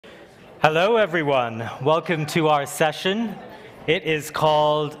Hello, everyone. Welcome to our session. It is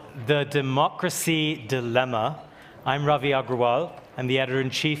called The Democracy Dilemma. I'm Ravi Agrawal. I'm the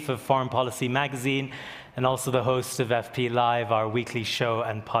editor-in-chief of Foreign Policy magazine and also the host of FP Live, our weekly show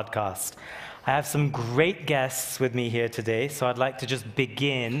and podcast. I have some great guests with me here today, so I'd like to just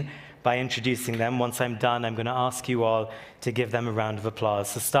begin by introducing them. Once I'm done, I'm going to ask you all to give them a round of applause.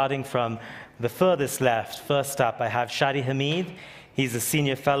 So starting from the furthest left, first up, I have Shadi Hamid. He's a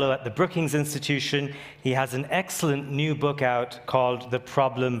senior fellow at the Brookings Institution. He has an excellent new book out called The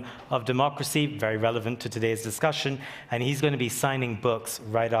Problem of Democracy, very relevant to today's discussion, and he's going to be signing books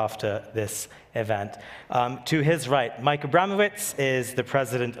right after this event. To his right, Mike Abramowitz is the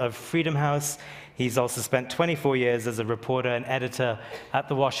president of Freedom House. He's also spent 24 years as a reporter and editor at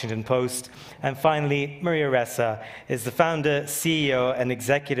The Washington Post. And finally, Maria Ressa is the founder, CEO, and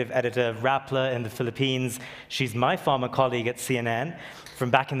executive editor of Rappler in the Philippines. She's my former colleague at CNN from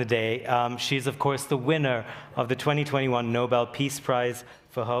back in the day. She's, of course, the winner of the 2021 Nobel Peace Prize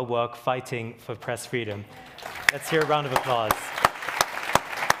for her work fighting for press freedom. Let's hear a round of applause.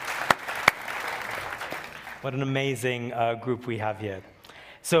 What an amazing group we have here.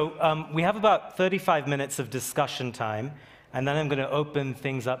 So we have about 35 minutes of discussion time, and then I'm going to open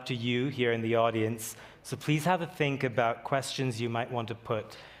things up to you here in the audience. So please have a think about questions you might want to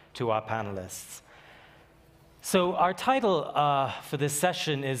put to our panelists. So our title for this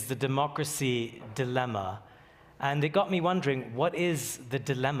session is The Democracy Dilemma, and it got me wondering, what is the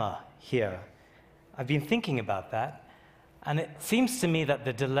dilemma here? I've been thinking about that, and it seems to me that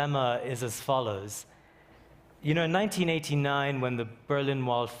the dilemma is as follows. You know, in 1989, when the Berlin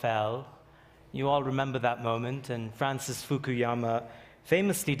Wall fell, you all remember that moment, and Francis Fukuyama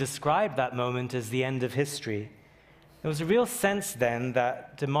famously described that moment as the end of history. There was a real sense then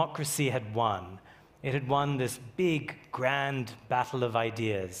that democracy had won. It had won this big, grand battle of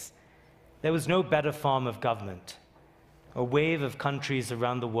ideas. There was no better form of government. A wave of countries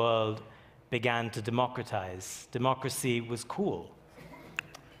around the world began to democratize. Democracy was cool.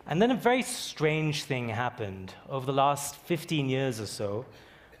 And then a very strange thing happened. Over the last 15 years or so,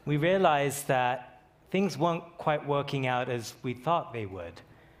 we realized that things weren't quite working out as we thought they would.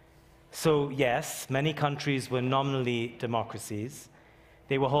 So yes, many countries were nominally democracies.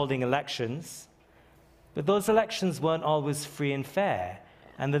 They were holding elections, but those elections weren't always free and fair.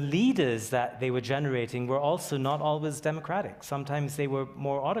 And the leaders that they were generating were also not always democratic. Sometimes they were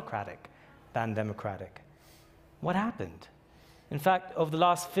more autocratic than democratic. What happened? In fact, over the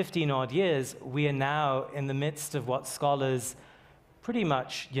last 15-odd years, we are now in the midst of what scholars pretty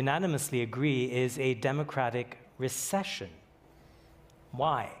much unanimously agree is a democratic recession.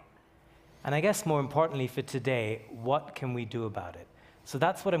 Why? And I guess more importantly for today, what can we do about it? So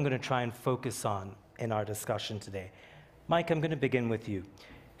that's what I'm going to try and focus on in our discussion today. Mike, I'm going to begin with you.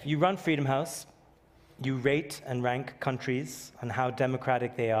 You run Freedom House. You rate and rank countries on how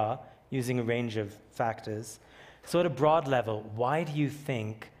democratic they are using a range of factors. So at a broad level, why do you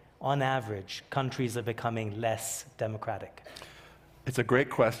think, on average, countries are becoming less democratic? It's a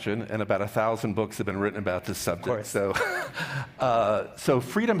great question, and about 1,000 books have been written about this subject. So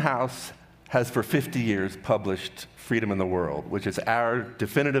Freedom House has for 50 years published Freedom in the World, which is our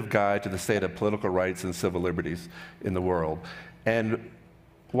definitive guide to the state of political rights and civil liberties in the world. And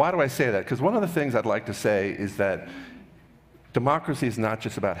why do I say that? Because one of the things I'd like to say is that democracy is not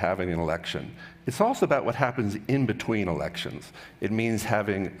just about having an election. It's also about what happens in between elections. It means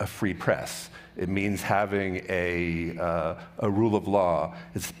having a free press. It means having a rule of law.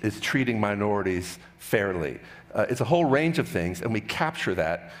 It's treating minorities fairly. It's a whole range of things, and we capture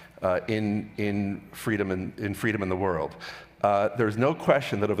that in freedom in the world. There's no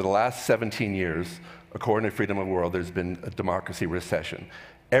question that over the last 17 years, according to Freedom in the World, there's been a democracy recession.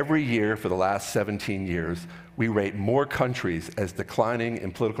 Every year for the last 17 years, we rate more countries as declining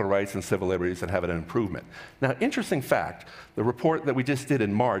in political rights and civil liberties than having an improvement. Now, interesting fact, the report that we just did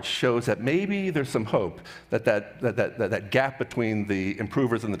in March shows that maybe there's some hope that that gap between the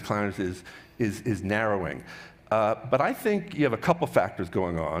improvers and the decliners is narrowing. But I think you have a couple factors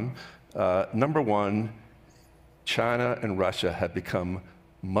going on. Number one, China and Russia have become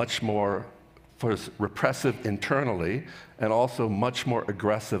much more repressive internally and also much more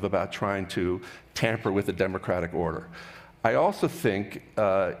aggressive about trying to tamper with the democratic order. I also think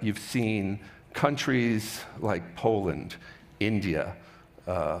you've seen countries like Poland, India,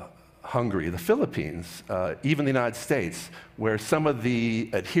 Hungary, the Philippines, even the United States, where some of the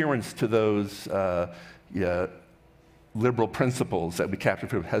adherence to those liberal principles that we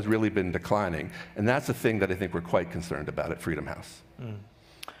captured has really been declining. And that's a thing that I think we're quite concerned about at Freedom House.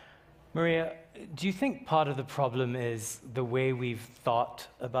 Maria, do you think part of the problem is the way we've thought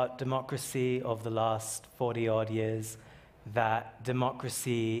about democracy over the last 40-odd years, that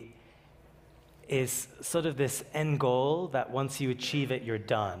democracy is sort of this end goal that once you achieve it, you're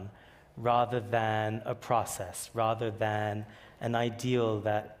done, rather than a process, rather than an ideal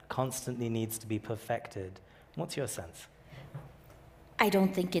that constantly needs to be perfected? What's your sense? I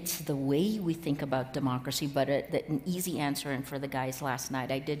don't think it's the way we think about democracy, but an easy answer, and for the guys last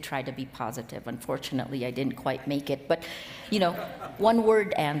night, I did try to be positive. Unfortunately, I didn't quite make it, but one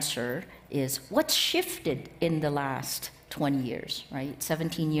word answer is what's shifted in the last 20 years, right?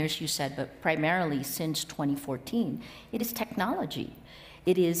 17 years you said, but primarily since 2014, it is technology.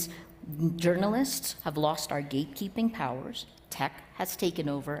 It is journalists have lost our gatekeeping powers. Tech has taken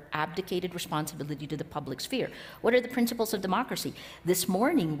over, abdicated responsibility to the public sphere. What are the principles of democracy? This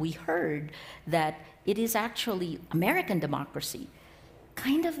morning we heard that it is actually American democracy,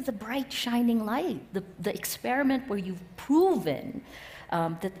 kind of the bright shining light, the experiment where you've proven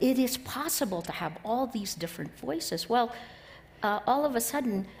that it is possible to have all these different voices. Well, all of a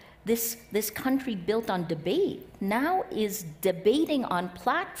sudden, this country built on debate now is debating on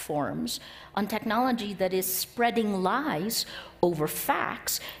platforms on technology that is spreading lies over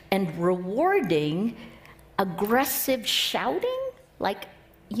facts and rewarding aggressive shouting. Like,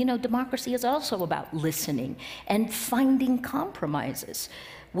 democracy is also about listening and finding compromises.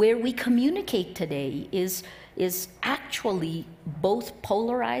 Where we communicate today is actually both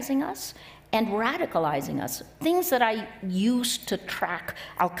polarizing us and radicalizing us. Things that I used to track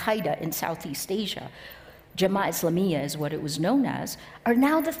Al-Qaeda in Southeast Asia, Jamaat Islamiyah is what it was known as, are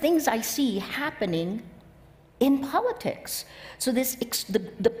now the things I see happening in politics. So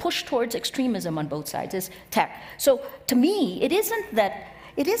the push towards extremism on both sides is tech. So to me, it isn't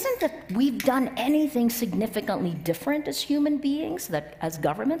that we've done anything significantly different as human beings, that as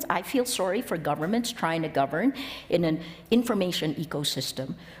governments. I feel sorry for governments trying to govern in an information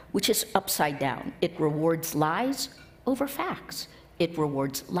ecosystem which is upside down. It rewards lies over facts. It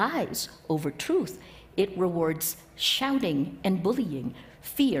rewards lies over truth. It rewards shouting and bullying,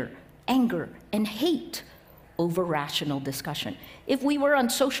 fear, anger, and hate over rational discussion. If we were on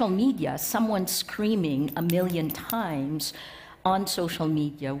social media, someone screaming 1 million times on social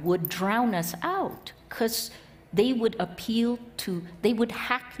media would drown us out, because they would they would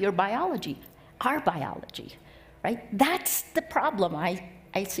hack your biology, our biology, right? That's the problem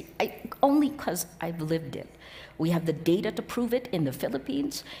I see, only because I've lived it. We have the data to prove it in the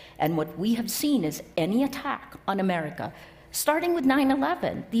Philippines, and what we have seen is any attack on America, starting with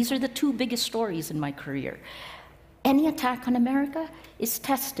 9/11, these are the two biggest stories in my career. Any attack on America is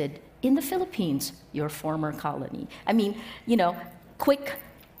tested in the Philippines, your former colony. I mean, quick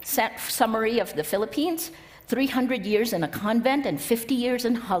summary of the Philippines: 300 years in a convent and 50 years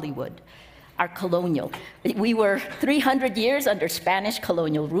in Hollywood. Our colonial. We were 300 years under Spanish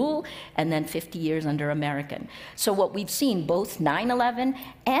colonial rule, and then 50 years under American. So what we've seen, both 9/11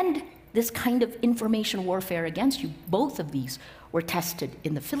 and this kind of information warfare against you, both of these were tested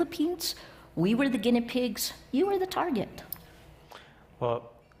in the Philippines. We were the guinea pigs, you were the target.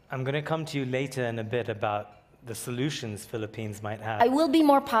 Well, I'm going to come to you later in a bit about the solutions Philippines might have. I will be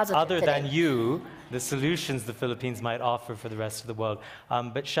more positive Other today. than you, the solutions the Philippines might offer for the rest of the world.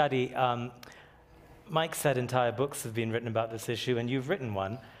 But Shadi, Mike said entire books have been written about this issue, and you've written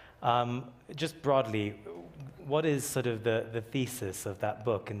one. Just broadly, what is sort of the thesis of that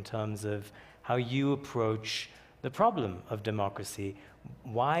book in terms of how you approach the problem of democracy?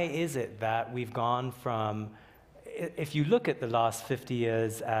 Why is it that we've gone from, if you look at the last 50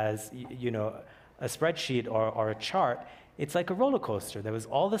 years as, a spreadsheet or a chart, it's like a roller coaster. There was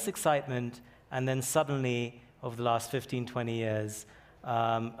all this excitement, and then suddenly, over the last 15, 20 years,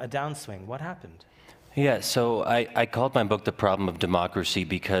 a downswing. What happened? Yeah, so I called my book The Problem of Democracy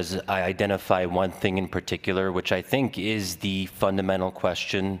because I identify one thing in particular, which I think is the fundamental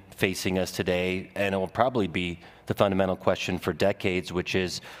question facing us today, and it will probably be the fundamental question for decades, which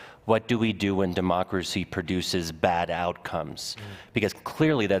is, what do we do when democracy produces bad outcomes? Because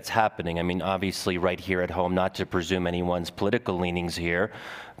clearly that's happening. I mean, obviously right here at home, not to presume anyone's political leanings here,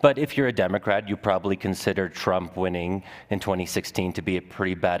 but if you're a Democrat, you probably consider Trump winning in 2016 to be a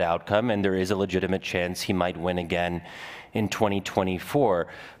pretty bad outcome, and there is a legitimate chance he might win again in 2024.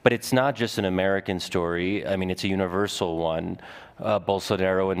 But it's not just an American story. I mean, it's a universal one.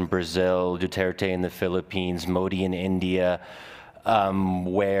 Bolsonaro in Brazil, Duterte in the Philippines, Modi in India,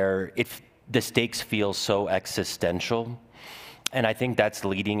 where the stakes feel so existential. And I think that's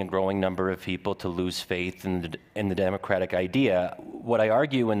leading a growing number of people to lose faith in the democratic idea. What I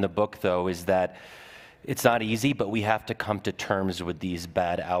argue in the book, though, is that it's not easy, but we have to come to terms with these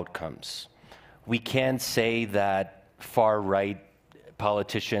bad outcomes. we can't say that far-right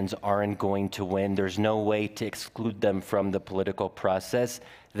politicians aren't going to win. There's no way to exclude them from the political process.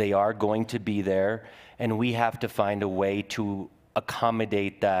 They are going to be there, and we have to find a way to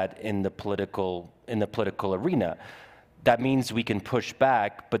accommodate that in the political arena. That means we can push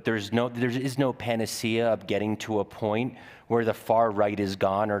back, but there is no panacea of getting to a point where the far right is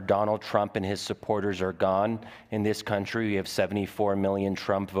gone or Donald Trump and his supporters are gone in this country. We have 74 million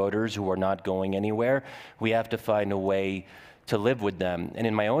Trump voters who are not going anywhere. We have to find a way to live with them. And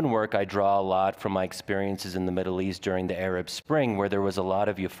in my own work, I draw a lot from my experiences in the Middle East during the Arab Spring, where there was a lot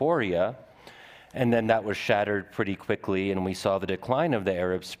of euphoria, and then that was shattered pretty quickly, and we saw the decline of the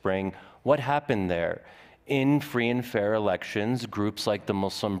Arab Spring. What happened there? In free and fair elections, groups like the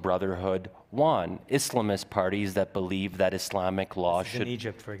Muslim Brotherhood won. Islamist parties that believe that Islamic law should... In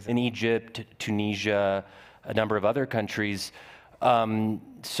Egypt, for example. In Egypt, Tunisia, a number of other countries.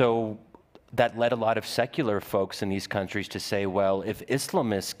 So that led a lot of secular folks in these countries to say, well, if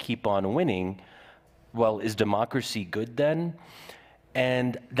Islamists keep on winning, well, is democracy good then?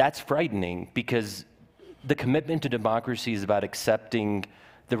 And that's frightening, because the commitment to democracy is about accepting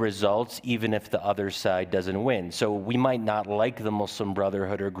the results even if the other side doesn't win. So we might not like the Muslim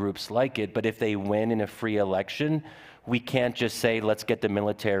Brotherhood or groups like it, but if they win in a free election, we can't just say, let's get the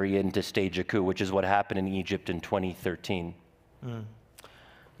military in to stage a coup, which is what happened in Egypt in 2013.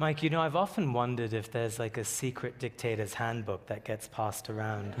 Mike, you know, I've often wondered if there's like a secret dictator's handbook that gets passed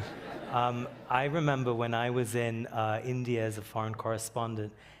around. I remember when I was in India as a foreign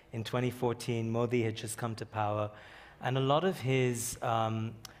correspondent in 2014, Modi had just come to power, and a lot of his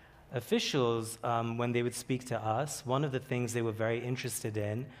officials, when they would speak to us, one of the things they were very interested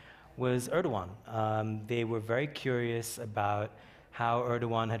in was Erdogan. They were very curious about how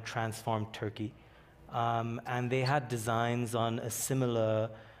Erdogan had transformed Turkey. And they had designs on a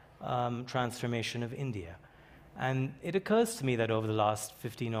similar transformation of India. And it occurs to me that over the last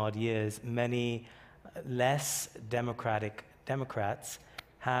 15-odd years, many less democratic Democrats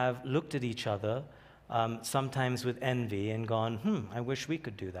have looked at each other, sometimes with envy, and gone, I wish we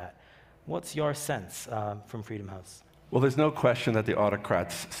could do that. What's your sense from Freedom House? Well, there's no question that the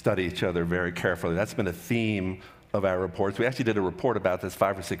autocrats study each other very carefully. That's been a theme of our reports. We actually did a report about this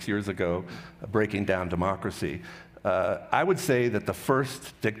 5 or 6 years ago, breaking down democracy. I would say that the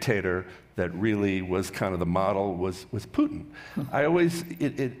first dictator that really was kind of the model was Putin. I always,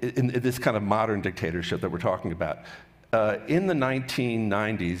 in this kind of modern dictatorship that we're talking about, in the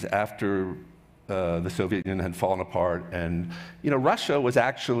 1990s, after the Soviet Union had fallen apart, and Russia was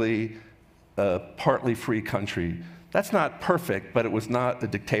actually a partly free country. That's not perfect, but it was not a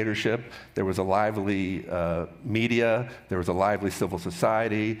dictatorship. There was a lively media. There was a lively civil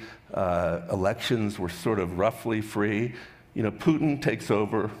society. Elections were sort of roughly free. Putin takes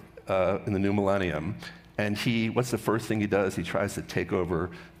over in the new millennium, and what's the first thing he does? He tries to take over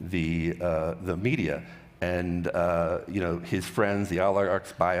the media. And his friends, the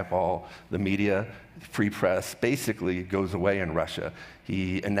oligarchs, buy up all the media. Free press basically goes away in Russia.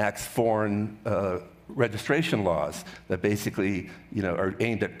 He enacts foreign registration laws that basically are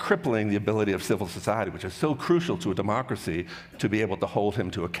aimed at crippling the ability of civil society, which is so crucial to a democracy, to be able to hold him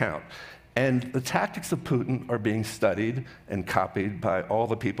to account. And the tactics of Putin are being studied and copied by all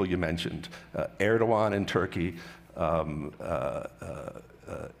the people you mentioned. Erdogan in Turkey,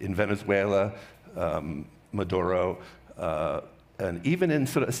 in Venezuela, Maduro, and even in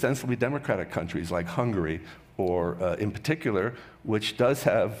sort of ostensibly democratic countries like Hungary, or in particular, which does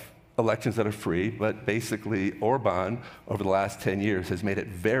have elections that are free, but basically Orban, over the last 10 years, has made it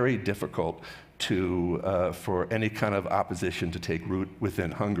very difficult for any kind of opposition to take root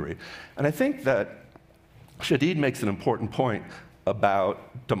within Hungary. And I think that Shadi makes an important point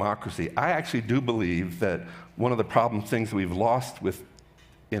about democracy. I actually do believe that one of the things we've lost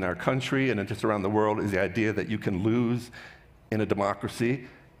in our country and just around the world is the idea that you can lose in a democracy.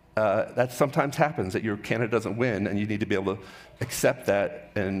 That sometimes happens, that your candidate doesn't win, and you need to be able to accept that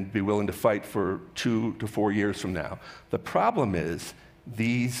and be willing to fight for 2 to 4 years from now. The problem is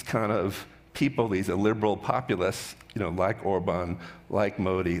these kind of people, these illiberal populists, like Orban, like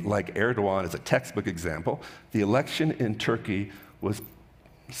Modi, like Erdogan is a textbook example. The election in Turkey was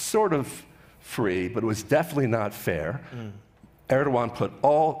sort of free, but it was definitely not fair. Erdogan put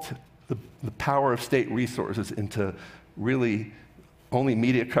all the power of state resources into really only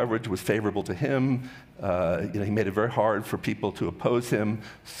media coverage was favorable to him. He made it very hard for people to oppose him.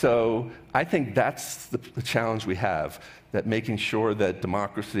 So I think that's the challenge we have, that making sure that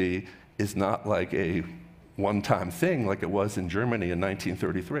democracy is not like a one-time thing like it was in Germany in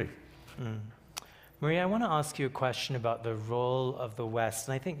 1933. Maria, I want to ask you a question about the role of the West,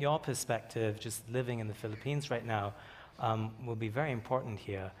 and I think your perspective, just living in the Philippines right now, will be very important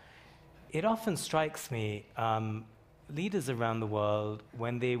here. It often strikes me, leaders around the world,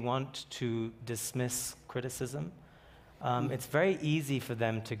 when they want to dismiss criticism, it's very easy for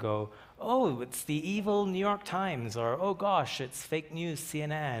them to go, oh, it's the evil New York Times, or oh gosh, it's fake news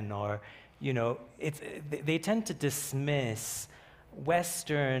CNN, or, you know, they tend to dismiss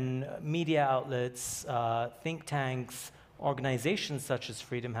Western media outlets, think tanks, organizations such as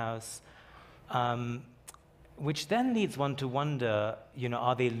Freedom House, which then leads one to wonder, you know,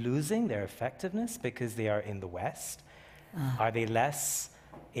 are they losing their effectiveness because they are in the West? Are they less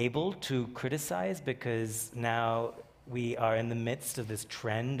able to criticize because now we are in the midst of this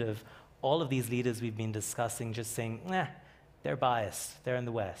trend of all of these leaders we've been discussing just saying, nah, they're biased, they're in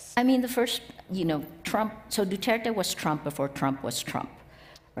the West? I mean, the first, you know, Trump, so Duterte was Trump before Trump was Trump,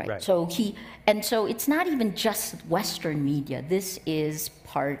 right? So so it's not even just Western media. This is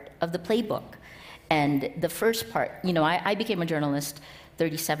part of the playbook. And the first part, you know, I became a journalist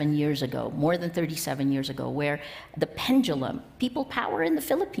 37 years ago, more than 37 years ago, where the pendulum, people power in the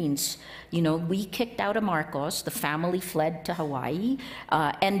Philippines, you know, we kicked out of Marcos, the family fled to Hawaii,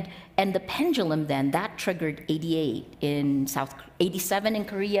 and the pendulum then, that triggered 88 in 87 in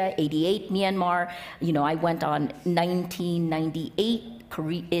Korea, 88 Myanmar, you know, I went on 1998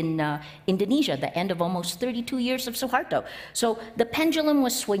 in Indonesia, the end of almost 32 years of Suharto. So the pendulum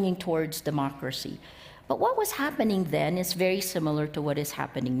was swinging towards democracy. But what was happening then is very similar to what is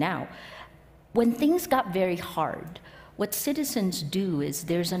happening now. When things got very hard, what citizens do is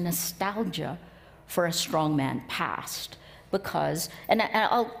there's a nostalgia for a strongman past. Because, and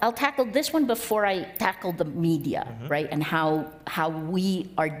I'll tackle this one before I tackle the media, right? And how we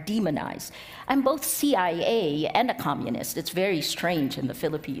are demonized. I'm both CIA and a communist. It's very strange in the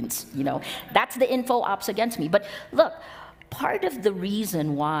Philippines, you know. That's the info ops against me. But look, part of the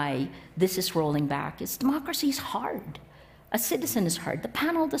reason why this is rolling back is democracy is hard. A citizen is hard. The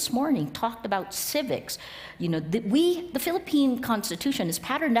panel this morning talked about civics. You know, the Philippine Constitution is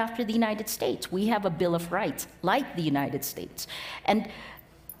patterned after the United States. We have a Bill of Rights like the United States. And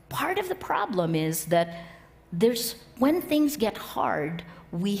part of the problem is that when things get hard,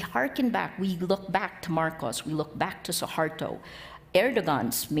 we hearken back, we look back to Marcos, we look back to Suharto.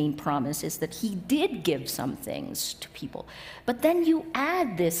 Erdogan's main promise is that he did give some things to people. But then you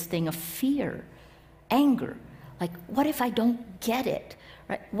add this thing of fear, anger. Like, what if I don't get it?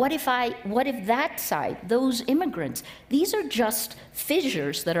 Right? What if that side, those immigrants, these are just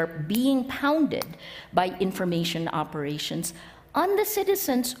fissures that are being pounded by information operations on the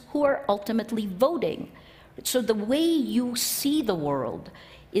citizens who are ultimately voting. So the way you see the world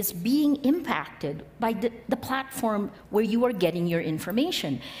is being impacted by the platform where you are getting your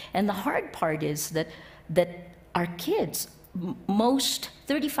information. And the hard part is that our kids, most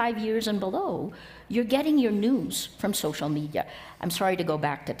 35 years and below, you're getting your news from social media. I'm sorry to go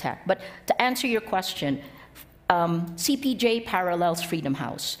back to tech, but to answer your question, CPJ parallels Freedom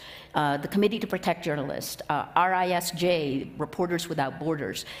House, the Committee to Protect Journalists, RISJ, Reporters Without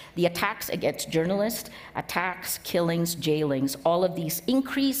Borders. The attacks against journalists, attacks, killings, jailings, all of these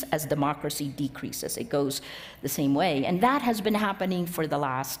increase as democracy decreases. It goes the same way. And that has been happening for the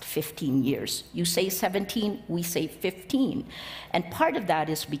last 15 years. You say 17, we say 15. And part of that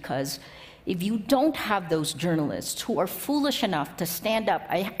is because if you don't have those journalists who are foolish enough to stand up,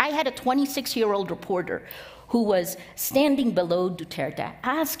 I had a 26-year-old reporter who was standing below Duterte,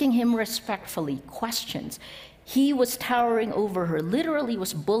 asking him respectfully questions. He was towering over her, literally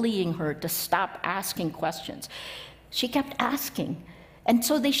was bullying her to stop asking questions. She kept asking, and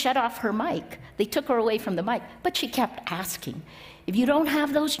so they shut off her mic. They took her away from the mic, but she kept asking. If you don't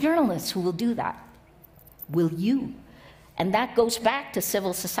have those journalists who will do that, will you? And that goes back to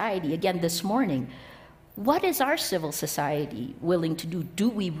civil society again this morning. What is our civil society willing to do? Do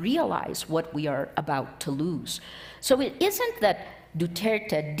we realize what we are about to lose? So it isn't that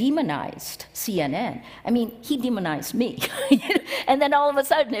Duterte demonized CNN. I mean, he demonized me. And then all of a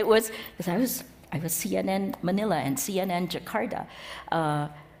sudden it was, because I was CNN Manila and CNN Jakarta.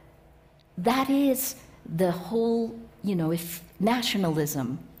 That is the whole, if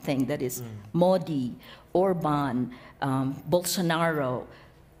nationalism thing that is Modi, Orban, Bolsonaro.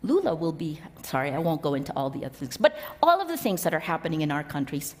 Lula will be, sorry, I won't go into all the other things, but all of the things that are happening in our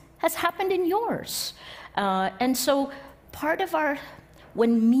countries has happened in yours. And so part of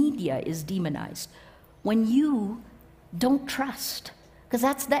when media is demonized, when you don't trust, because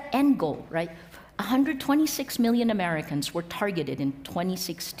that's the end goal, right? 126 million Americans were targeted in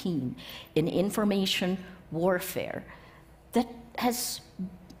 2016 in information warfare that has,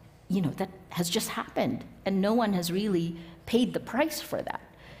 that has just happened, and no one has really paid the price for that.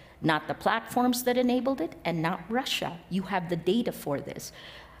 Not the platforms that enabled it, and not Russia. You have the data for this.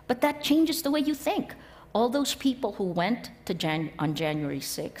 But that changes the way you think. All those people who went to on January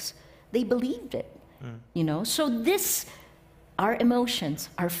 6th, they believed it. So this, our emotions,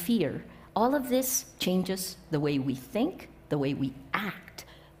 our fear, all of this changes the way we think, the way we act,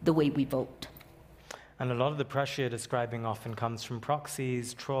 the way we vote. And a lot of the pressure you're describing often comes from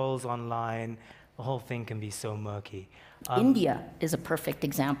proxies, trolls online. The whole thing can be so murky. India is a perfect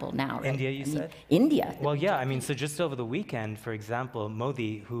example now, right? India, you said? India. Well, yeah, I mean, so just over the weekend, for example,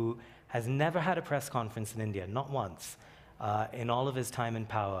 Modi, who has never had a press conference in India, not once, in all of his time in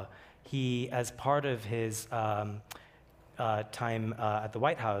power, he, as part of his time at the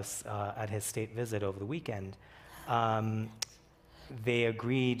White House, at his state visit over the weekend, they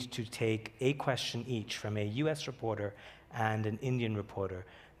agreed to take a question each from a US reporter and an Indian reporter.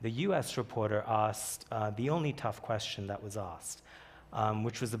 The US reporter asked the only tough question that was asked,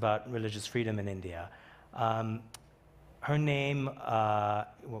 which was about religious freedom in India. Her name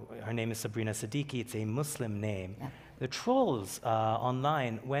is Sabrina Siddiqui. It's a Muslim name. Yeah. The trolls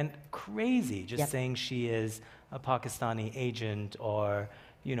online went crazy, just saying she is a Pakistani agent or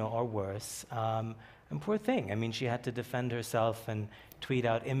worse. And poor thing. I mean, she had to defend herself and tweet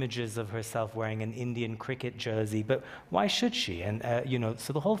out images of herself wearing an Indian cricket jersey. But why should she? And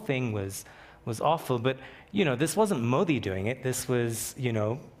so the whole thing was awful. But this wasn't Modi doing it. This was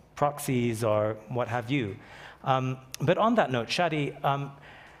proxies or what have you. But on that note, Shadi,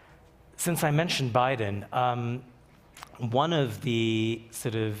 since I mentioned Biden, one of the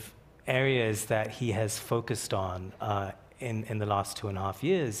sort of areas that he has focused on in the last 2.5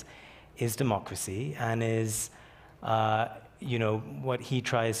 years is democracy, and is what he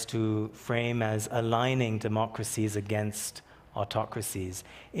tries to frame as aligning democracies against autocracies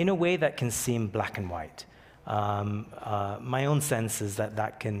in a way that can seem black and white. My own sense is that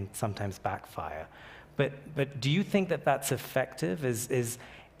that can sometimes backfire. But do you think that that's effective, is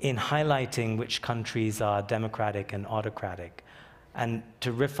in highlighting which countries are democratic and autocratic? And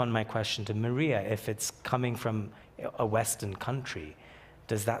to riff on my question to Maria, if it's coming from a Western country,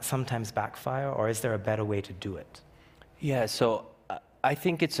 does that sometimes backfire, or is there a better way to do it? Yeah, so I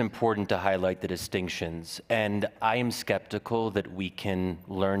think it's important to highlight the distinctions, and I am skeptical that we can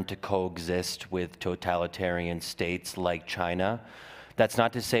learn to coexist with totalitarian states like China. That's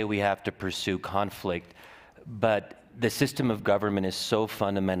not to say we have to pursue conflict, but the system of government is so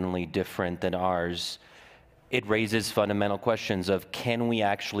fundamentally different than ours. It raises fundamental questions of, can we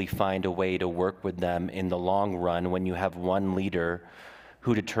actually find a way to work with them in the long run when you have one leader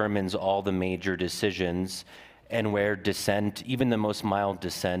who determines all the major decisions, and where dissent, even the most mild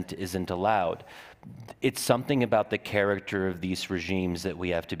dissent, isn't allowed. It's something about the character of these regimes that we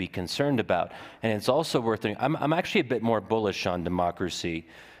have to be concerned about. And it's also worth thinking, I'm actually a bit more bullish on democracy.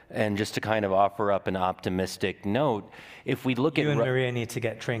 And just to kind of offer up an optimistic note, if we look at— You and Maria need to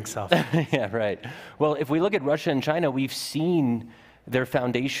get drinks off. Yeah, right. Well, if we look at Russia and China, we've seen their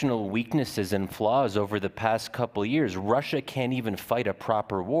foundational weaknesses and flaws over the past couple of years. Russia can't even fight a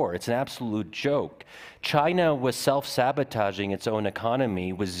proper war. It's an absolute joke. China was self-sabotaging its own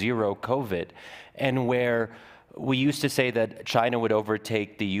economy with zero COVID. And where we used to say that China would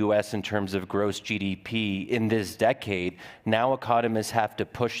overtake the US in terms of gross GDP in this decade, now economists have to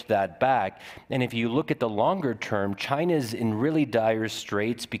push that back. And if you look at the longer term, China's in really dire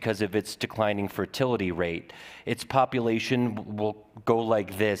straits because of its declining fertility rate. Its population will go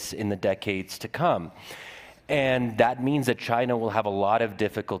like this in the decades to come. And that means that China will have a lot of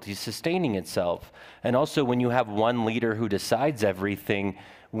difficulty sustaining itself. And also, when you have one leader who decides everything,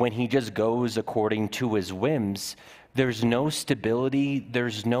 when he just goes according to his whims, there's no stability,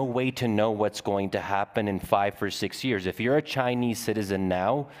 there's no way to know what's going to happen in 5 or 6 years. If you're a Chinese citizen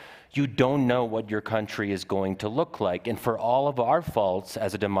now, you don't know what your country is going to look like. And for all of our faults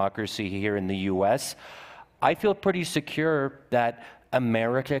as a democracy here in the US, I feel pretty secure that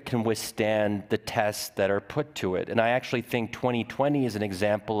America can withstand the tests that are put to it. And I actually think 2020 is an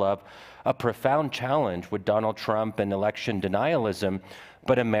example of a profound challenge with Donald Trump and election denialism,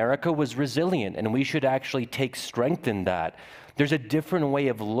 but America was resilient, and we should actually take strength in that. There's a different way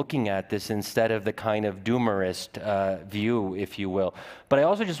of looking at this instead of the kind of doomerist view, if you will. But I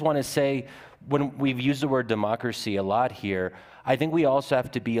also just want to say, when we've used the word democracy a lot here, I think we also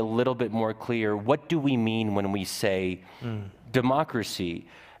have to be a little bit more clear. What do we mean when we say democracy?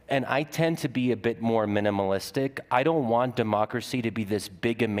 And I tend to be a bit more minimalistic. I don't want democracy to be this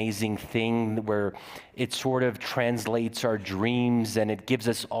big, amazing thing where it sort of translates our dreams and it gives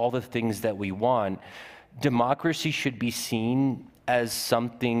us all the things that we want. Democracy should be seen as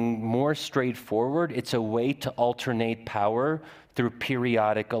something more straightforward. It's a way to alternate power through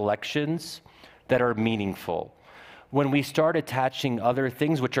periodic elections that are meaningful. When we start attaching other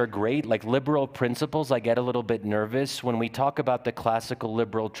things, which are great, like liberal principles, I get a little bit nervous. When we talk about the classical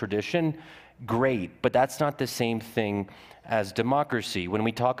liberal tradition, great, but that's not the same thing as democracy. When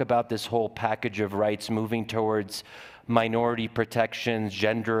we talk about this whole package of rights moving towards minority protections,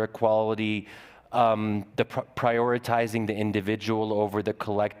 gender equality, prioritizing the individual over the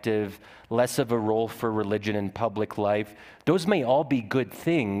collective, less of a role for religion in public life. Those may all be good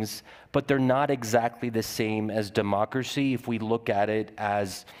things, but they're not exactly the same as democracy if we look at it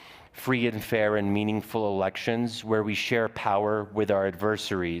as free and fair and meaningful elections where we share power with our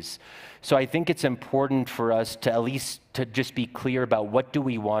adversaries. So I think it's important for us to at least to just be clear about what do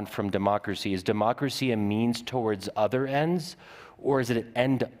we want from democracy. Is democracy a means towards other ends, or is it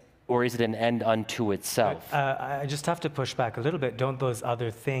an end unto itself? I just have to push back a little bit. Don't those other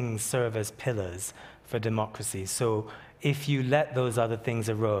things serve as pillars for democracy? So if you let those other things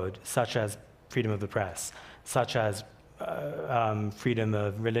erode, such as freedom of the press, such as freedom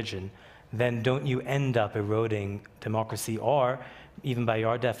of religion, then don't you end up eroding democracy, or even by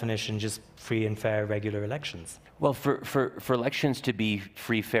your definition, just free and fair regular elections? Well, for elections to be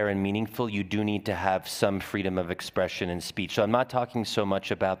free, fair, and meaningful, you do need to have some freedom of expression and speech. So I'm not talking so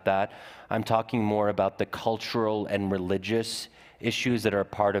much about that. I'm talking more about the cultural and religious issues that are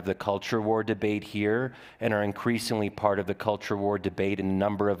part of the culture war debate here and are increasingly part of the culture war debate in a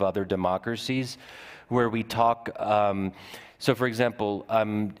number of other democracies, where we talk, so for example,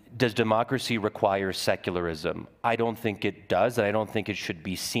 does democracy require secularism? I don't think it does, and I don't think it should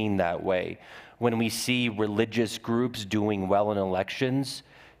be seen that way. When we see religious groups doing well in elections,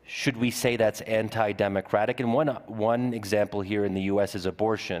 should we say that's anti-democratic? And one example here in the US is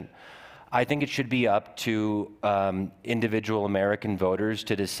abortion. I think it should be up to individual American voters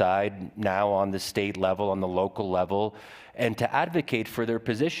to decide now on the state level, on the local level, and to advocate for their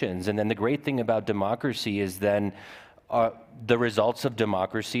positions. And then the great thing about democracy is then the results of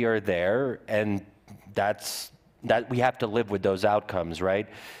democracy are there, and that we have to live with those outcomes, right?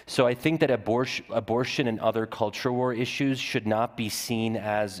 So I think that abortion and other culture war issues should not be seen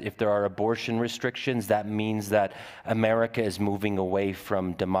as, if there are abortion restrictions, that means that America is moving away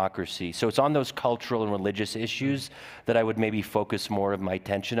from democracy. So it's on those cultural and religious issues that I would maybe focus more of my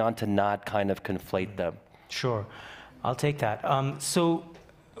attention on, to not kind of conflate them. Sure, I'll take that. So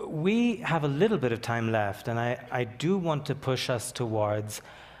we have a little bit of time left, and I do want to push us towards,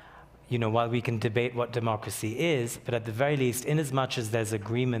 while we can debate what democracy is, but at the very least, in as much as there's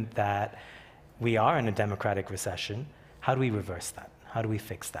agreement that we are in a democratic recession, how do we reverse that? How do we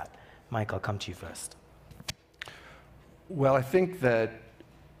fix that? Mike, I'll come to you first. Well, I think that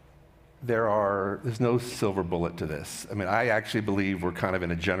there's no silver bullet to this. I mean, I actually believe we're kind of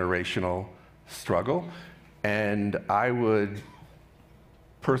in a generational struggle, and I would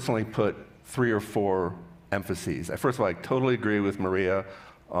personally put 3 or 4 emphases. First of all, I totally agree with Maria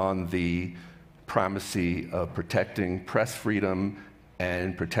on the primacy of protecting press freedom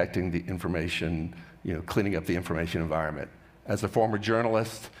and protecting the information, cleaning up the information environment. As a former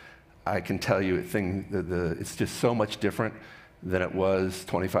journalist, I can tell you it's just so much different than it was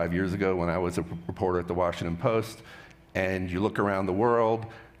 25 years ago when I was a reporter at the Washington Post. And you look around the world,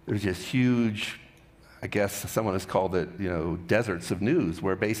 there's just huge, I guess someone has called it, deserts of news,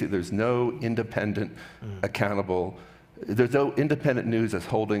 where basically there's no independent, accountable. There's no independent news that's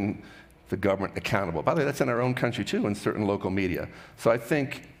holding the government accountable. By the way, that's in our own country too, in certain local media. So I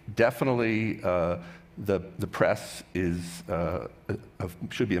think definitely the press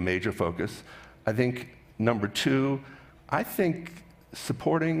should be a major focus. I think number 2, I think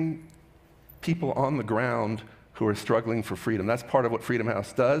supporting people on the ground who are struggling for freedom. That's part of what Freedom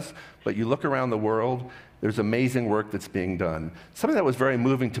House does, but you look around the world, there's amazing work that's being done. Something that was very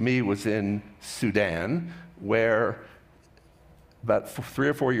moving to me was in Sudan, where about 3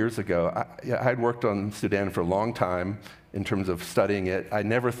 or 4 years ago, I'd worked on Sudan for a long time in terms of studying it. I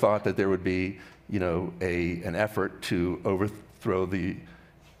never thought that there would be, an effort to overthrow the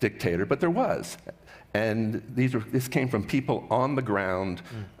dictator, but there was. And this came from people on the ground,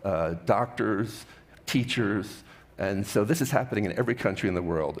 doctors, teachers, and so this is happening in every country in the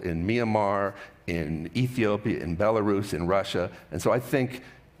world, in Myanmar, in Ethiopia, in Belarus, in Russia. And so I think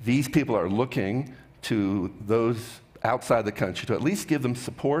these people are looking to those outside the country to at least give them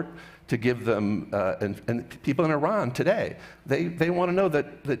support, to give them, and people in Iran today, they want to know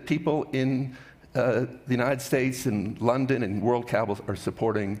that people in the United States and London and world capitals are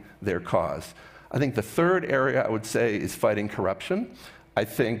supporting their cause. I think the third area I would say is fighting corruption. I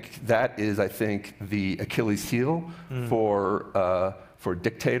think that is, the Achilles heel for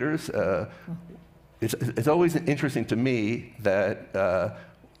dictators. It's always interesting to me that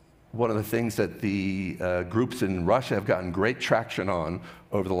one of the things that the groups in Russia have gotten great traction on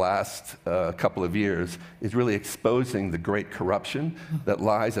over the last couple of years is really exposing the great corruption that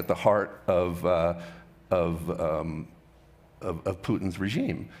lies at the heart of Putin's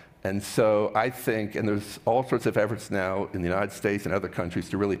regime. And so I think, and there's all sorts of efforts now in the United States and other countries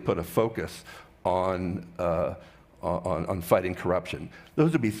to really put a focus on fighting corruption.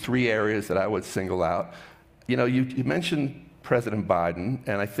 Those would be three areas that I would single out. You know, you mentioned President Biden,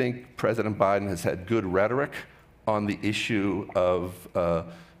 and I think President Biden has had good rhetoric on the issue of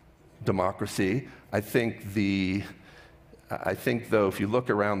democracy. I think, though, if you look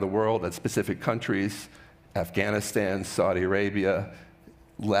around the world at specific countries, Afghanistan, Saudi Arabia,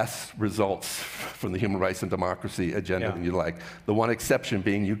 less results from the human rights and democracy agenda than you like. The one exception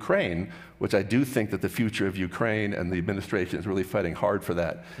being Ukraine, which I do think that the future of Ukraine and the administration is really fighting hard for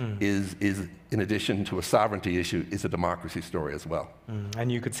that, is in addition to a sovereignty issue, is a democracy story as well.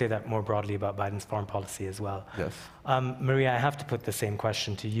 And you could say that more broadly about Biden's foreign policy as well. Yes. Maria, I have to put the same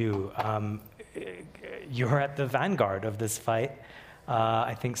question to you. You're at the vanguard of this fight.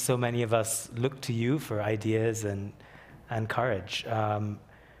 I think so many of us look to you for ideas and courage.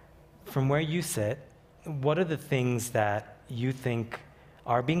 From where you sit, what are the things that you think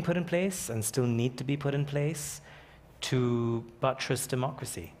are being put in place and still need to be put in place to buttress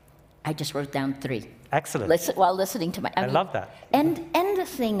democracy? I just wrote down 3. Excellent. While listening to I love that. And the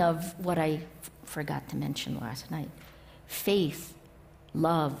thing of what I forgot to mention last night, faith,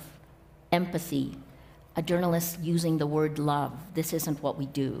 love, empathy. A journalist using the word love. This isn't what we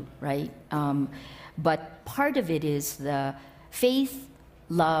do, right? But part of it is the faith,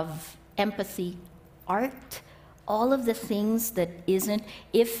 love, empathy, art, all of the things that isn't,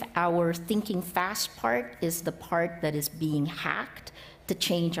 if our thinking fast part is the part that is being hacked to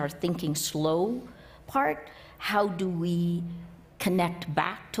change our thinking slow part, how do we connect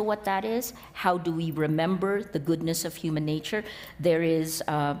back to what that is? How do we remember the goodness of human nature? There is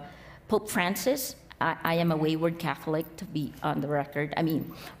Pope Francis. I am a wayward Catholic, to be on the record.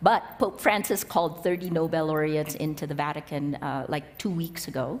 But Pope Francis called 30 Nobel laureates into the Vatican like 2 weeks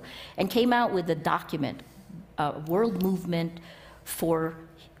ago and came out with a document, a world movement for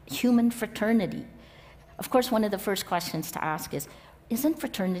human fraternity. Of course, one of the first questions to ask is, isn't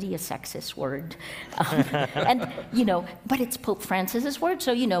fraternity a sexist word? But it's Pope Francis's word,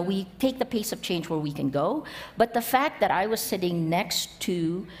 so, we take the pace of change where we can go. But the fact that I was sitting next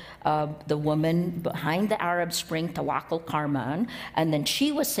to the woman behind the Arab Spring, Tawakkol Karman, and then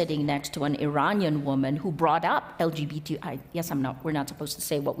she was sitting next to an Iranian woman who brought up LGBT. We're not supposed to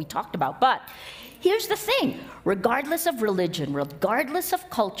say what we talked about, but here's the thing. Regardless of religion, regardless of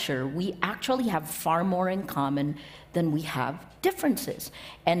culture, we actually have far more in common than we have differences.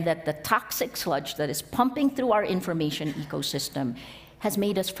 And that the toxic sludge that is pumping through our information ecosystem has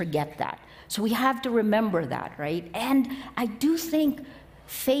made us forget that. So we have to remember that, right? And I do think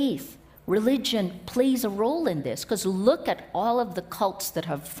faith, religion plays a role in this, because look at all of the cults that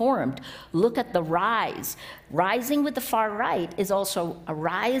have formed. Look at the rise. Rising with the far right is also a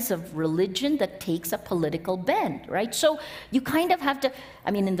rise of religion that takes a political bend, right? So you kind of have to,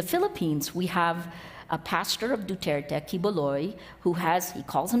 in the Philippines, we have a pastor of Duterte, Quiboloy, he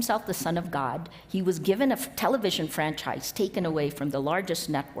calls himself the Son of God. He was given a television franchise taken away from the largest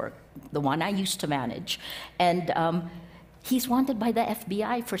network, the one I used to manage. And he's wanted by the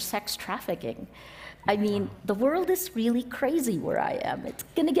FBI for sex trafficking. The world is really crazy where I am. It's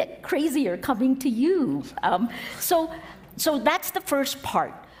going to get crazier coming to you. So that's the first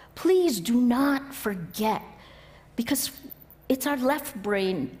part. Please do not forget, because it's our left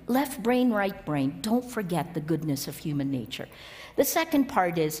brain, right brain. Don't forget the goodness of human nature. The second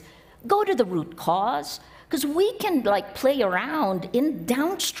part is go to the root cause, because we can play around in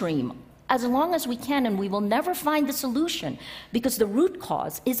downstream as long as we can, and we will never find the solution, because the root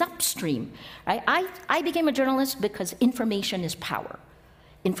cause is upstream. Right? I became a journalist because information is power.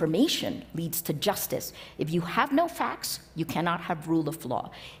 Information leads to justice. If you have no facts, you cannot have rule of law.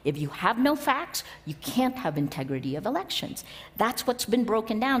 If you have no facts, you can't have integrity of elections. That's what's been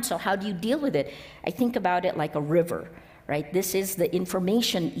broken down. So how do you deal with it? I think about it like a river, right? This is the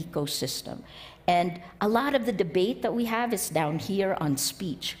information ecosystem. And a lot of the debate that we have is down here on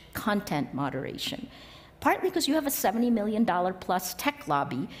speech, content moderation. Partly because you have a $70 million plus tech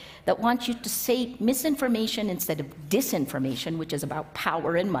lobby that wants you to say misinformation instead of disinformation, which is about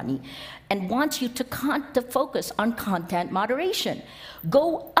power and money, and wants you to focus on content moderation.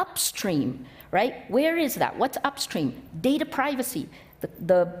 Go upstream, right? Where is that? What's upstream? Data privacy.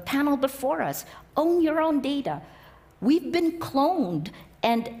 The panel before us, own your own data. We've been cloned,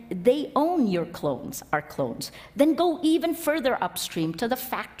 and they own your clones, our clones. Then go even further upstream to the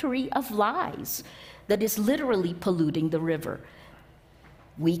factory of lies that is literally polluting the river.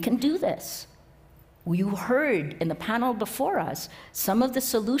 We can do this. You heard in the panel before us some of the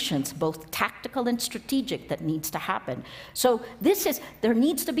solutions, both tactical and strategic, that needs to happen. So there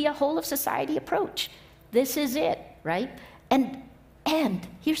needs to be a whole of society approach. This is it, right? And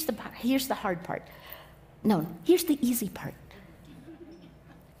here's the hard part. No, here's the easy part.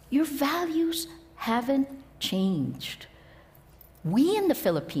 Your values haven't changed. We in the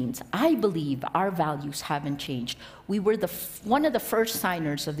Philippines, I believe our values haven't changed. We were one of the first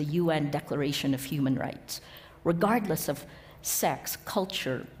signers of the UN Declaration of Human Rights, regardless of sex,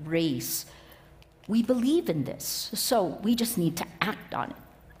 culture, race. We believe in this, so we just need to act on it.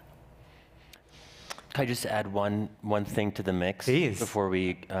 Can I just add one thing to the mix? Please. Before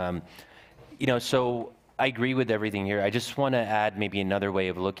we, so I agree with everything here. I just want to add maybe another way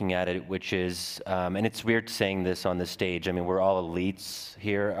of looking at it, which is, and it's weird saying this on the stage. I mean, we're all elites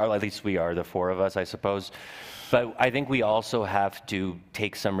here, or at least we are, the four of us, I suppose. But I think we also have to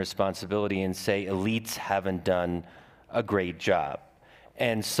take some responsibility and say elites haven't done a great job.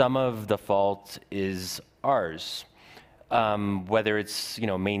 And some of the fault is ours. Whether it's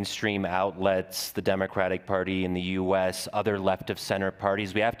mainstream outlets, the Democratic Party in the US, other left of center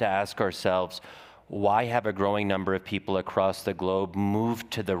parties, we have to ask ourselves, why have a growing number of people across the globe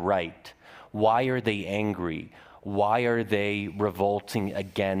moved to the right? Why are they angry? Why are they revolting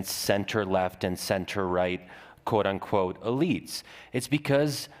against center-left and center-right, quote-unquote, elites? It's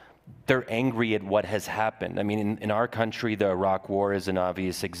because they're angry at what has happened. I mean, in our country, the Iraq War is an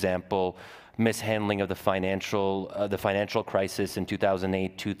obvious example. Mishandling of the financial crisis in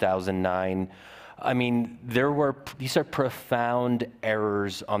 2008, 2009. I mean, these are profound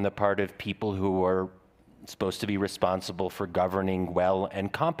errors on the part of people who are supposed to be responsible for governing well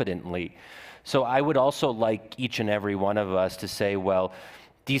and competently. So I would also like each and every one of us to say, well,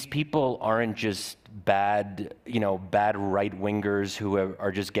 these people aren't just bad right-wingers who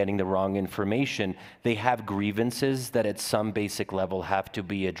are just getting the wrong information. They have grievances that at some basic level have to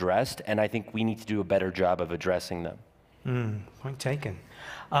be addressed, and I think we need to do a better job of addressing them. Point taken.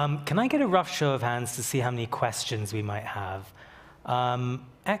 Can I get a rough show of hands to see how many questions we might have?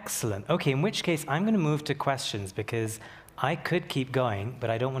 Excellent. Okay, in which case I'm going to move to questions because I could keep going, but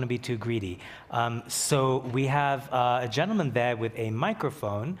I don't want to be too greedy. So we have a gentleman there with a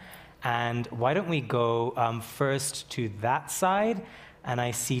microphone, and why don't we go first to that side? And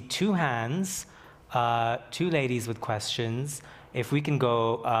I see two hands, two ladies with questions. If we can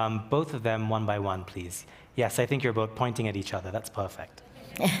go both of them one by one, please. Yes, I think you're both pointing at each other. That's perfect.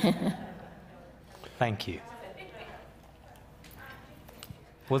 Thank you.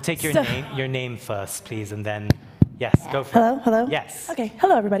 We'll take your name first, please, and then, yes, go for it. Hello? Yes. Okay,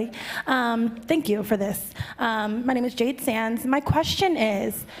 hello, everybody. Thank you for this. My name is Jade Sands. My question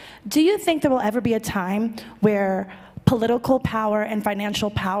is, do you think there will ever be a time where political power and financial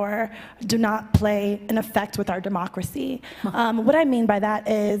power do not play an effect with our democracy? What I mean by that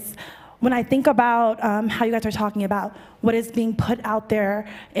is, when I think about how you guys are talking about what is being put out there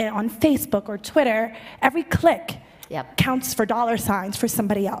on Facebook or Twitter, every click counts for dollar signs for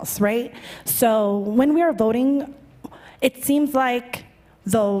somebody else, right? So when we are voting, it seems like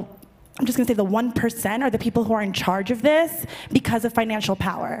I'm just going to say the 1% are the people who are in charge of this because of financial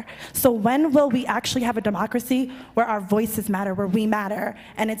power. So when will we actually have a democracy where our voices matter, where we matter,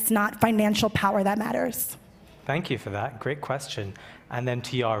 and it's not financial power that matters? Thank you for that. Great question. And then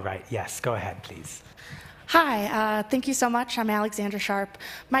to your right. Yes, go ahead, please. Hi, thank you so much. I'm Alexandra Sharp.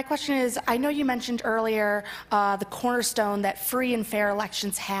 My question is, I know you mentioned earlier the cornerstone that free and fair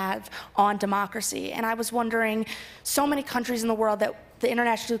elections have on democracy. And I was wondering, so many countries in the world that the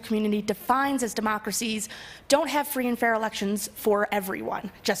international community defines as democracies don't have free and fair elections for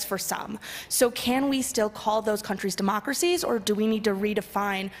everyone, just for some. So can we still call those countries democracies, or do we need to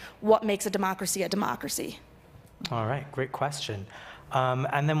redefine what makes a democracy a democracy? All right, great question.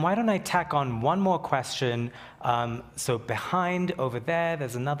 And then why don't I tack on one more question? So behind over there,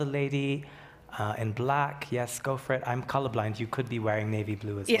 there's another lady in black. Yes, go for it. I'm colorblind. You could be wearing navy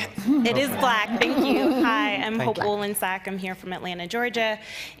blue as well. It is black. Thank you. Hi, I'm Hope Wolensack. I'm here from Atlanta, Georgia.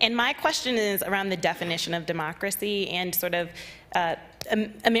 And my question is around the definition of democracy and sort of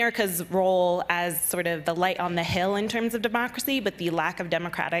America's role as sort of the light on the hill in terms of democracy, but the lack of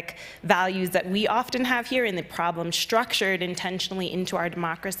democratic values that we often have here, and the problem structured intentionally into our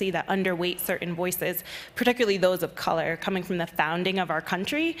democracy that underweight certain voices, particularly those of color, coming from the founding of our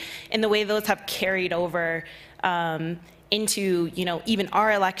country, and the way those have carried over into, even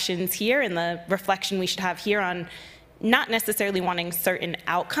our elections here and the reflection we should have here on not necessarily wanting certain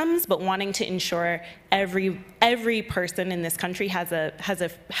outcomes, but wanting to ensure every person in this country has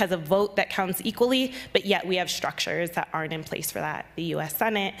a vote that counts equally, but yet we have structures that aren't in place for that. The U.S.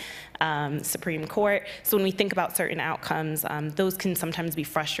 Senate, Supreme Court. So when we think about certain outcomes, those can sometimes be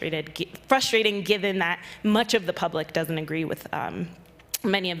frustrating given that much of the public doesn't agree with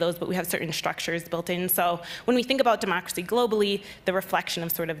many of those, but we have certain structures built in. So when we think about democracy globally, the reflection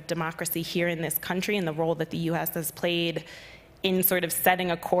of sort of democracy here in this country and the role that the U.S. has played in sort of setting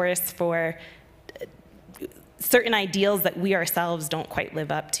a course for certain ideals that we ourselves don't quite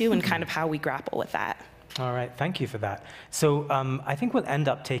live up to, and kind of how we grapple with that. All right, thank you for that. So I think we'll end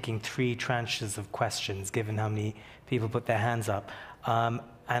up taking 3 tranches of questions, given how many people put their hands up. And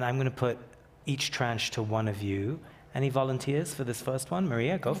I'm going to put each tranche to one of you. Any volunteers for this first one?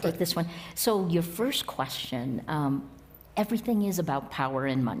 Maria, go for it. Take this one. So your first question, everything is about power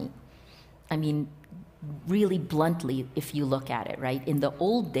and money. I mean, really bluntly, if you look at it, right? In the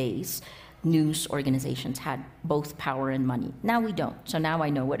old days, news organizations had both power and money. Now we don't. So now I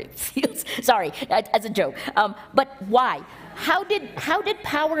know what it feels. Sorry, as a joke. But why? How did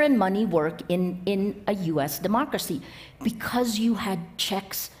power and money work in a U.S. democracy? Because you had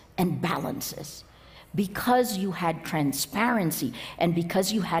checks and balances. Because you had transparency, and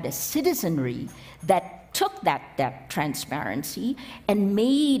because you had a citizenry that took that transparency and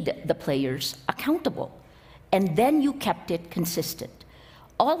made the players accountable. And then you kept it consistent.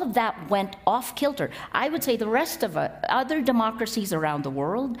 All of that went off kilter. I would say the rest of other democracies around the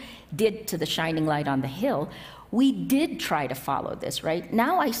world did to the shining light on the hill. We did try to follow this, right?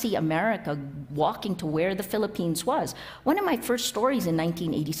 Now I see America walking to where the Philippines was. One of my first stories in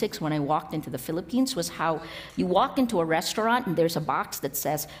 1986 when I walked into the Philippines was how you walk into a restaurant and there's a box that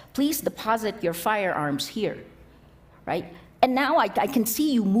says, please deposit your firearms here, right? And now I can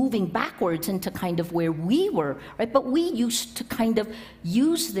see you moving backwards into kind of where we were, right? But we used to kind of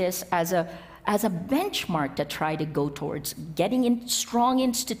use this as a benchmark to try to go towards getting in strong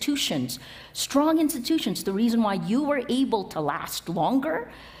institutions. Strong institutions, the reason why you were able to last longer,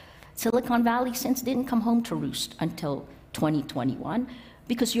 Silicon Valley since didn't come home to roost until 2021,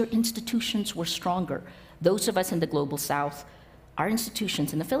 because your institutions were stronger. Those of us in the Global South, our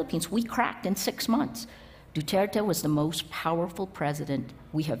institutions in the Philippines, we cracked in 6 months. Duterte was the most powerful president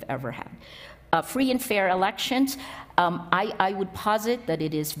we have ever had. Free and fair elections, I would posit that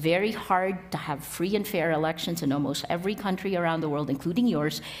it is very hard to have free and fair elections in almost every country around the world, including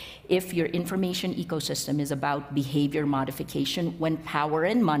yours, if your information ecosystem is about behavior modification, when power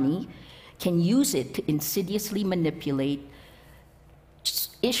and money can use it to insidiously manipulate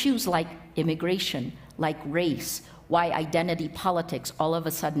issues like immigration, like race, why identity politics all of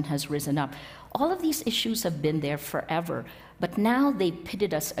a sudden has risen up. All of these issues have been there forever, but now they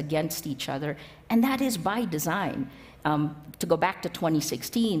pitted us against each other, and that is by design. To go back to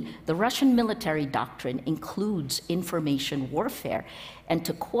 2016, the Russian military doctrine includes information warfare. And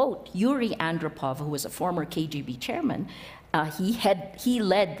to quote Yuri Andropov, who was a former KGB chairman, he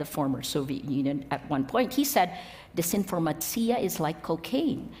led the former Soviet Union at one point. He said, disinformatia is like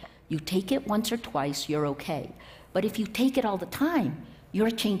cocaine. You take it once or twice, you're okay. But if you take it all the time, you're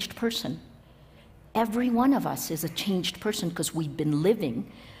a changed person. Every one of us is a changed person because we've been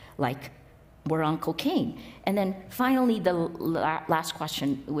living like we're on cocaine. And then finally, the last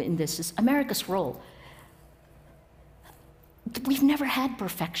question in this is America's role. We've never had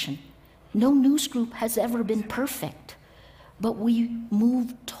perfection. No news group has ever been perfect. But we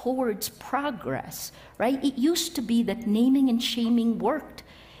move towards progress, right? It used to be that naming and shaming worked.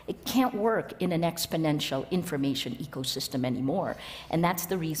 It can't work in an exponential information ecosystem anymore. And that's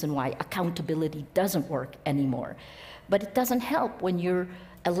the reason why accountability doesn't work anymore. But it doesn't help when you're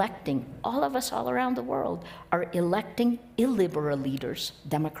electing. All of us all around the world are electing illiberal leaders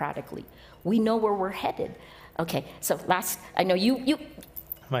democratically. We know where we're headed. Okay, so I know you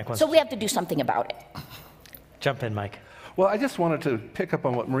Mike wants so we have to do something about it. Jump in, Mike. Well, I just wanted to pick up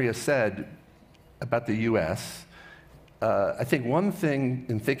on what Maria said about the US. I think one thing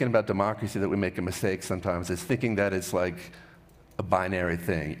in thinking about democracy that we make a mistake sometimes is thinking that it's like a binary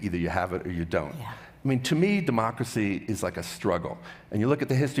thing. Either you have it or you don't. Yeah. I mean, to me, democracy is like a struggle. And you look at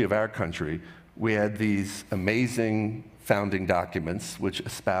the history of our country, we had these amazing founding documents which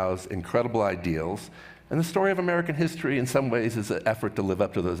espouse incredible ideals. And the story of American history, in some ways, is an effort to live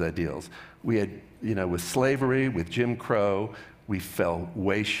up to those ideals. We had, with slavery, with Jim Crow, we fell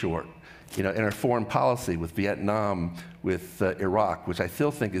way short. In our foreign policy with Vietnam, with Iraq, which I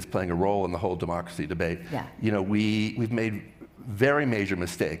still think is playing a role in the whole democracy debate. Yeah. We've made very major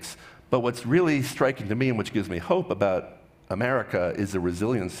mistakes. But what's really striking to me and which gives me hope about America is the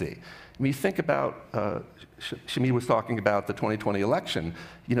resiliency. I mean, you think about, Shami was talking about the 2020 election.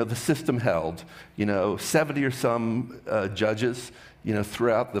 You know, the system held, 70 or some judges,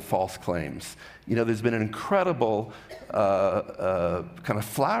 throughout the false claims. There's been an incredible kind of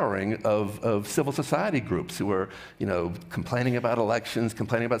flowering of civil society groups who are, complaining about elections,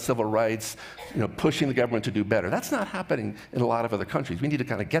 complaining about civil rights, pushing the government to do better. That's not happening in a lot of other countries. We need to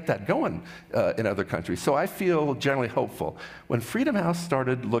kind of get that going in other countries. So I feel generally hopeful. When Freedom House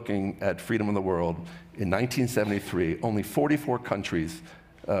started looking at freedom in the world in 1973, only 44 countries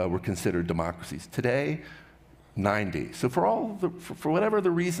were considered democracies. Today, 90. So for whatever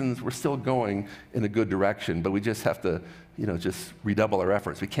the reasons, we're still going in a good direction, but we just have to, just redouble our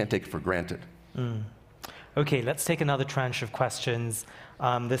efforts. We can't take it for granted. Okay, let's take another tranche of questions.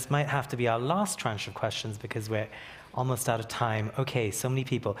 This might have to be our last tranche of questions because we're almost out of time. Okay, so many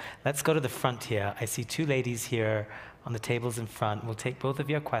people. Let's go to the front here. I see two ladies here on the tables in front. We'll take both of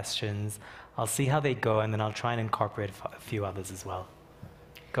your questions. I'll see how they go, and then I'll try and incorporate a few others as well.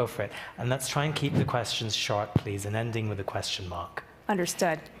 Go for it. And let's try and keep the questions short, please, and ending with a question mark.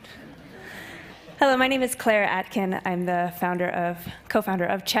 Understood. Hello, my name is Claire Atkin. I'm the co-founder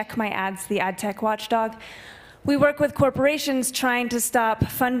of Check My Ads, the ad tech watchdog. We work with corporations trying to stop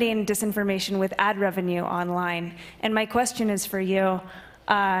funding disinformation with ad revenue online. And my question is for you,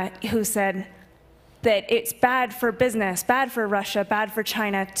 who said that it's bad for business, bad for Russia, bad for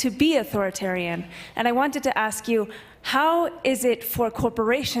China to be authoritarian. And I wanted to ask you, how is it for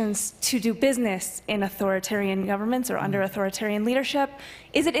corporations to do business in authoritarian governments or under authoritarian leadership?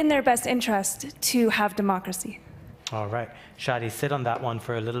 Is it in their best interest to have democracy? All right. Shadi, sit on that one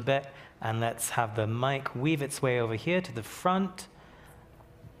for a little bit, and let's have the mic weave its way over here to the front.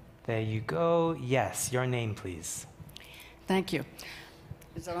 There you go. Yes, your name, please. Thank you.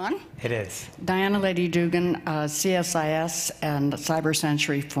 Is it on? It is. Diana Lady Dugan, CSIS and Cyber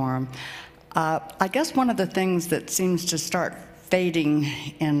Century Forum. I guess one of the things that seems to start fading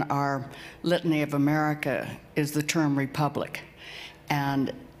in our litany of America is the term republic.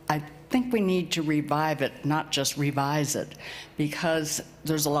 And I think we need to revive it, not just revise it, because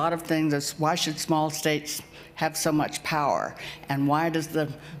there's a lot of things. Why should small states have so much power? And why does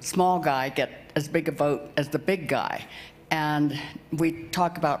the small guy get as big a vote as the big guy? And we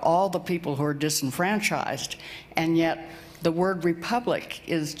talk about all the people who are disenfranchised, and yet the word republic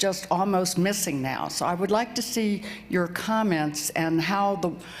is just almost missing now. So I would like to see your comments and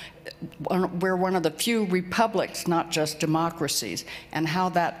how we're one of the few republics, not just democracies, and how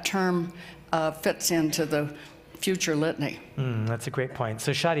that term fits into the future litany. That's a great point.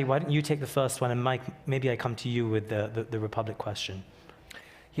 So Shadi, why don't you take the first one, and Mike, maybe I come to you with the republic question.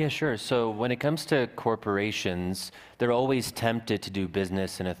 Yeah, sure. So when it comes to corporations, they're always tempted to do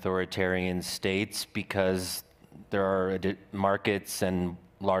business in authoritarian states because there are markets and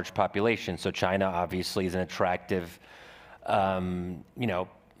large populations. So China obviously is an attractive,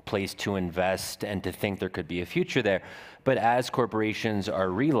 place to invest and to think there could be a future there. But as corporations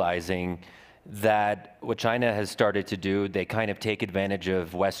are realizing that what China has started to do, they kind of take advantage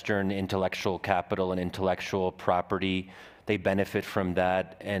of Western intellectual capital and intellectual property. They benefit from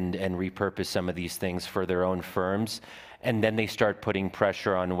that and repurpose some of these things for their own firms. And then they start putting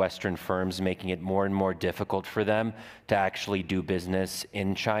pressure on Western firms, making it more and more difficult for them to actually do business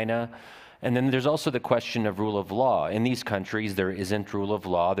in China. And then there's also the question of rule of law. In these countries, there isn't rule of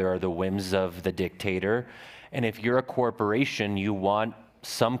law. There are the whims of the dictator. And if you're a corporation, you want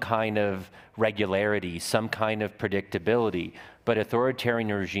some kind of regularity, some kind of predictability. But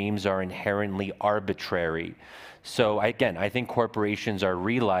authoritarian regimes are inherently arbitrary. So again, I think corporations are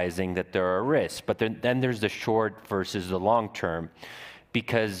realizing that there are risks, but then there's the short versus the long term.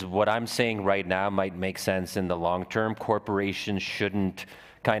 Because what I'm saying right now might make sense in the long term. Corporations shouldn't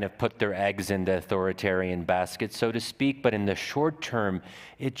kind of put their eggs in the authoritarian basket, so to speak, but in the short term,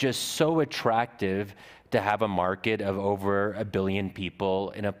 it's just so attractive to have a market of over 1 billion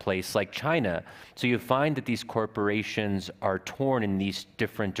people in a place like China. So you find that these corporations are torn in these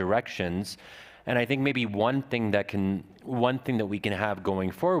different directions. And I think maybe one thing that we can have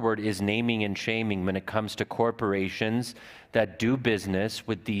going forward is naming and shaming when it comes to corporations that do business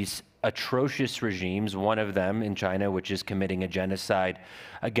with these atrocious regimes, one of them in China, which is committing a genocide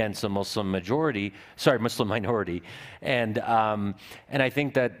against a Muslim minority. And I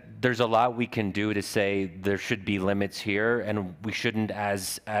think that there's a lot we can do to say there should be limits here, and we shouldn't,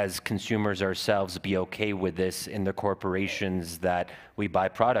 as consumers ourselves, be okay with this in the corporations that we buy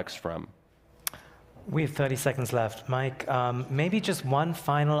products from. We have 30 seconds left. Mike, maybe just one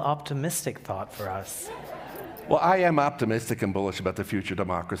final optimistic thought for us. Well, I am optimistic and bullish about the future of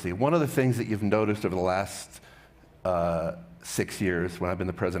democracy. One of the things that you've noticed over the last 6 years when I've been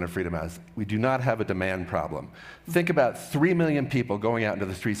the president of Freedom House. We do not have a demand problem. Think about 3 million people going out into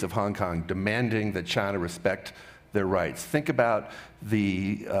the streets of Hong Kong demanding that China respect their rights. Think about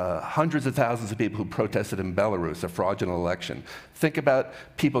the hundreds of thousands of people who protested in Belarus, a fraudulent election. Think about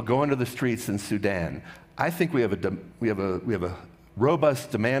people going to the streets in Sudan. I think we have a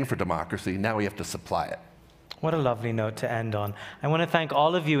robust demand for democracy. Now we have to supply it. What a lovely note to end on. I want to thank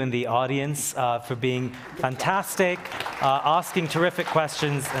all of you in the audience for being fantastic, asking terrific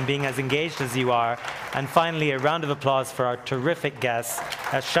questions, and being as engaged as you are. And finally, a round of applause for our terrific guests,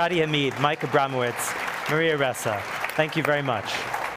 Shadi Hamid, Mike Abramowitz, Maria Ressa. Thank you very much.